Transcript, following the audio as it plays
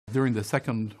During the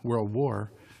Second World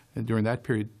War, and during that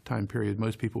time period,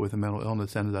 most people with a mental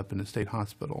illness ended up in a state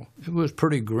hospital. It was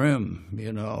pretty grim,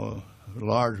 you know,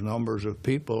 large numbers of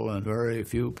people and very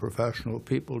few professional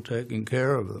people taking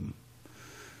care of them.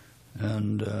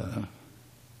 And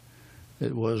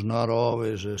it was not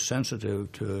always as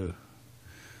sensitive to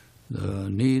the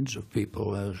needs of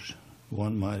people as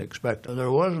one might expect.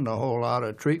 There wasn't a whole lot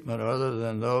of treatment other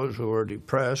than those who were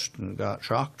depressed and got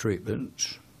shock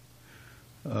treatments.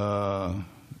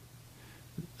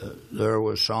 There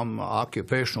was some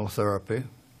occupational therapy.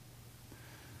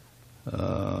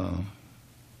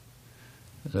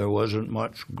 There wasn't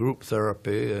much group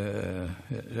therapy.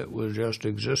 It was just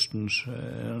existence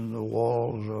in the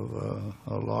walls of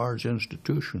a large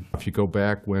institution. If you go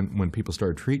back when people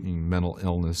started treating mental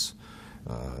illness,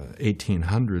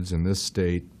 1800s in this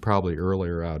state, probably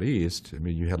earlier out east, I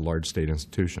mean, you had large state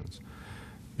institutions.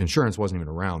 Insurance wasn't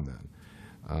even around then.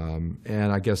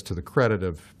 And I guess to the credit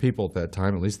of people at that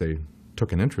time, at least they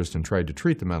took an interest and tried to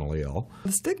treat the mentally ill.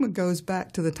 The stigma goes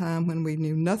back to the time when we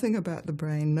knew nothing about the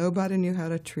brain. Nobody knew how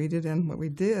to treat it, and what we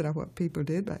did, or what people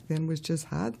did back then, was just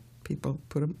hide people,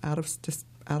 put them out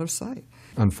of sight.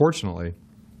 Unfortunately,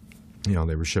 you know,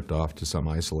 they were shipped off to some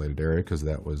isolated area because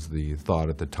that was the thought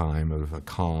at the time of a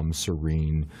calm,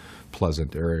 serene,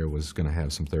 pleasant area was going to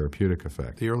have some therapeutic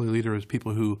effect. The early leaders,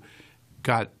 people who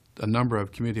got a number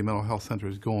of community mental health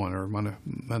centers going, or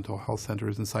mental health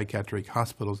centers and psychiatric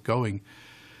hospitals going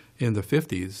in the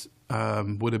 50s,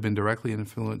 would have been directly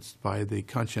influenced by the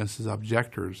conscientious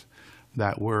objectors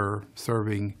that were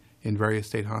serving in various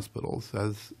state hospitals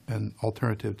as an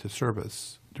alternative to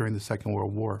service during the Second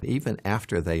World War. Even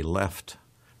after they left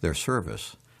their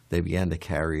service, they began to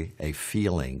carry a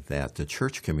feeling that the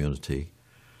church community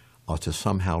ought to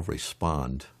somehow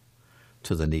respond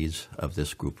to the needs of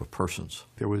this group of persons.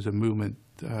 There was a movement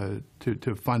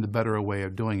to find a better way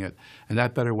of doing it, and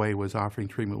that better way was offering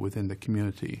treatment within the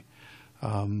community.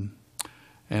 And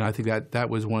I think that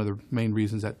was one of the main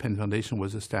reasons that Penn Foundation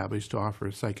was established, to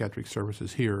offer psychiatric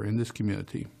services here in this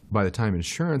community. By the time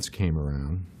insurance came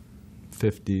around,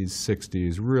 50s,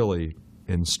 60s, really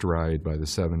in stride by the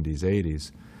 70s,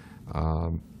 80s,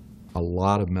 a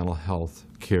lot of mental health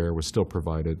care was still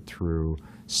provided through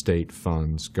state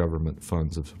funds, government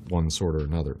funds of one sort or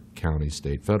another, county,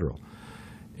 state, federal,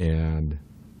 and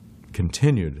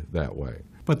continued that way.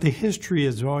 But the history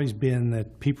has always been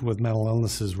that people with mental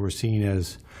illnesses were seen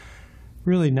as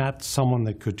really not someone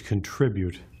that could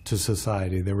contribute to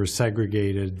society. They were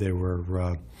segregated, they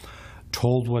were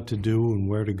told what to do and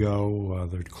where to go,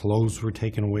 their clothes were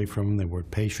taken away from them, they wore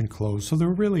patient clothes. So there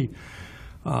were really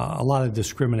a lot of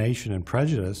discrimination and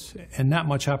prejudice, and not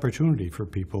much opportunity for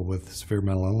people with severe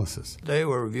mental illnesses. They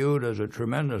were viewed as a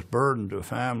tremendous burden to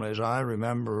families. I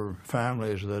remember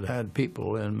families that had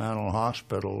people in mental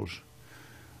hospitals.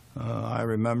 I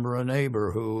remember a neighbor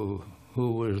who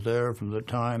was there from the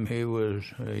time he was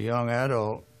a young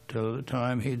adult till the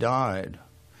time he died.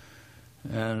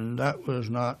 And that was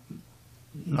not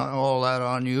all that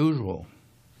unusual.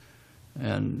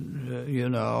 And, you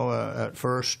know, at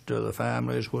first the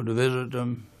families would visit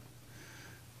them,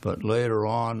 but later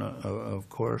on, of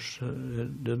course,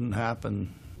 it didn't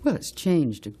happen. Well, it's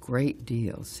changed a great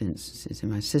deal since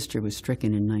my sister was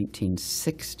stricken in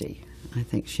 1960. I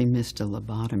think she missed a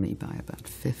lobotomy by about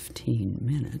 15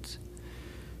 minutes.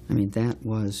 I mean, that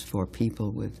was for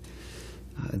people with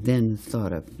then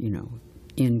thought of, you know,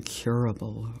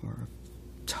 incurable or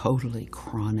totally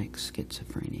chronic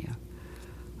schizophrenia.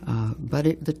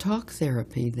 But the talk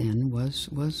therapy then was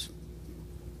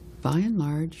by and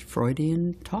large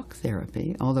Freudian talk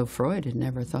therapy, although Freud had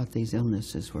never thought these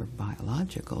illnesses were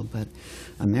biological, but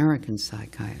American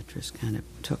psychiatrists kind of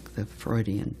took the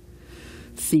Freudian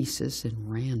thesis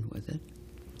and ran with it.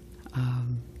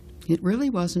 It really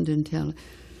wasn't until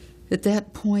at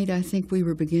that point I think we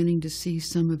were beginning to see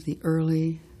some of the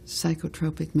early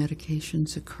psychotropic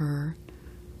medications occur.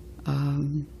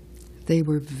 They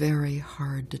were very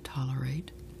hard to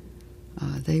tolerate.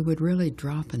 They would really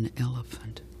drop an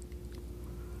elephant.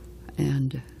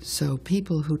 And so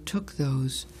people who took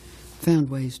those found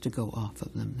ways to go off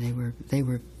of them. They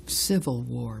were Civil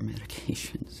War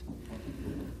medications.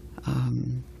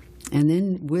 And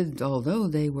then although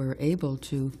they were able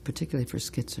to, particularly for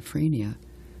schizophrenia,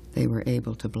 they were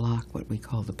able to block what we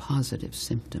call the positive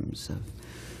symptoms of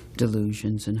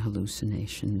delusions and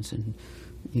hallucinations, and,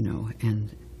 you know,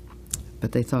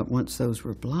 but they thought once those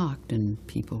were blocked and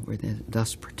people were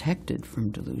thus protected from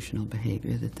delusional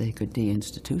behavior that they could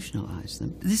deinstitutionalize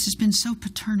them. This has been so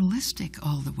paternalistic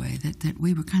all the way that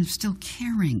we were kind of still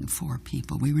caring for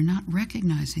people. We were not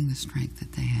recognizing the strength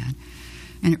that they had.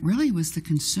 And it really was the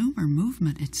consumer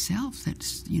movement itself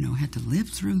that, you know, had to live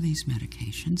through these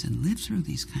medications and live through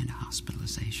these kind of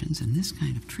hospitalizations and this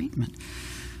kind of treatment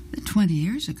that 20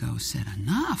 years ago said,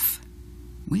 enough.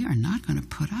 We are not going to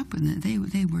put up with it.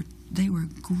 They were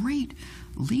great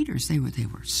leaders. They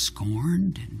were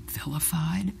scorned and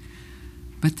vilified.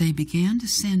 But they began to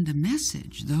send a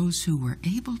message, those who were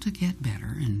able to get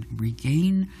better and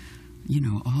regain, you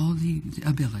know, all the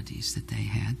abilities that they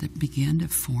had, that began to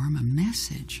form a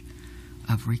message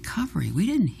of recovery. We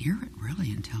didn't hear it really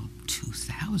until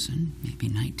 2000, maybe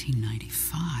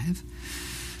 1995.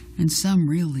 And some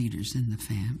real leaders in the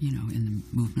in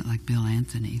the movement, like Bill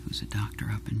Anthony, who's a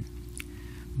doctor up in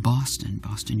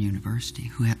Boston University,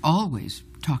 who had always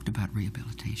talked about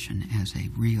rehabilitation as a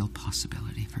real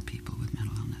possibility for people with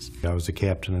mental illness. I was a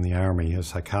captain in the Army, a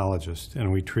psychologist,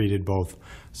 and we treated both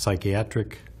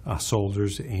psychiatric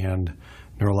soldiers and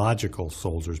neurological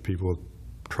soldiers, people with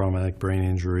traumatic brain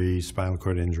injury, spinal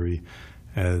cord injury,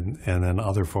 and then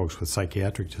other folks with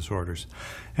psychiatric disorders.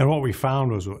 And what we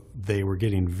found was they were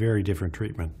getting very different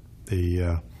treatment.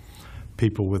 The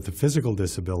people with the physical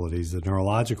disabilities, the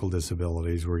neurological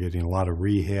disabilities, were getting a lot of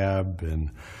rehab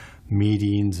and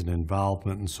meetings and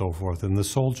involvement and so forth. And the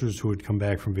soldiers who had come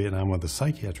back from Vietnam with a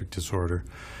psychiatric disorder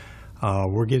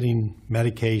were getting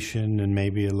medication and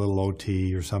maybe a little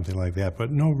OT or something like that,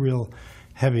 but no real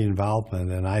heavy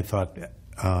involvement, and I thought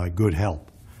good help.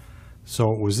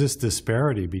 So it was this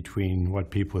disparity between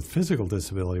what people with physical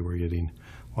disability were getting,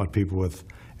 what people with,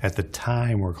 at the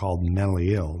time, were called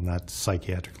mentally ill, not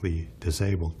psychiatrically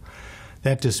disabled.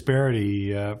 That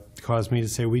disparity caused me to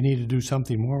say we need to do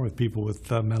something more with people with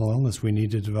mental illness. We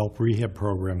need to develop rehab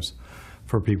programs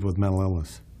for people with mental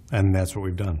illness, and that's what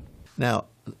we've done. Now,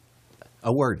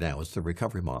 a word now is the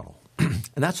recovery model, and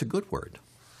that's a good word.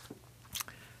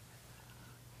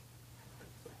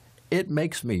 It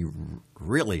makes me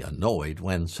really annoyed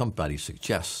when somebody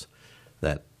suggests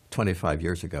that 25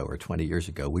 years ago or 20 years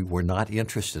ago we were not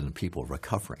interested in people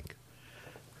recovering.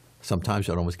 Sometimes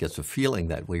it almost gets a feeling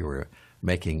that we were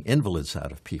making invalids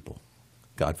out of people.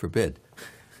 God forbid.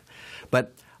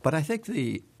 But I think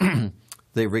the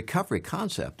recovery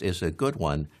concept is a good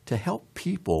one to help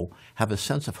people have a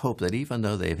sense of hope that even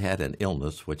though they've had an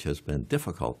illness which has been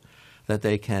difficult, that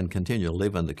they can continue to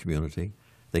live in the community,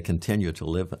 they continue to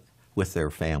live with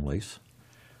their families,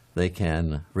 they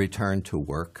can return to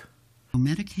work.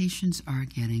 Medications are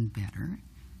getting better,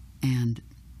 and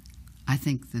I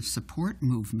think the support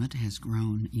movement has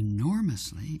grown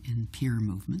enormously in peer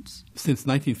movements. Since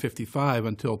 1955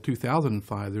 until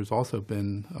 2005, there's also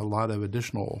been a lot of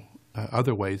additional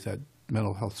other ways that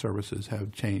mental health services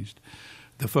have changed.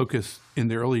 The focus in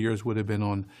the early years would have been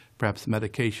on perhaps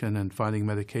medication and finding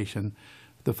medication.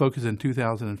 The focus in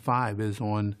 2005 is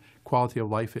on quality of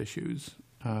life issues,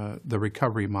 the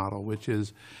recovery model, which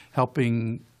is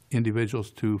helping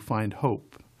individuals to find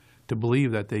hope, to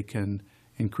believe that they can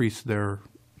increase their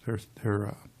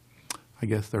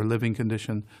living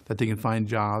condition, that they can find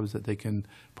jobs, that they can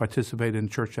participate in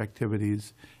church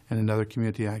activities and in other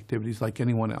community activities like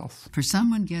anyone else. For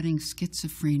someone getting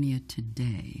schizophrenia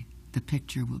today, the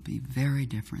picture will be very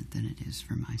different than it is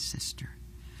for my sister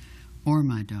or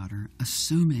my daughter,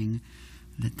 assuming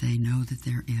that they know that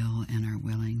they're ill and are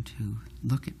willing to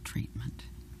look at treatment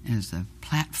as a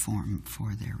platform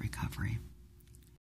for their recovery.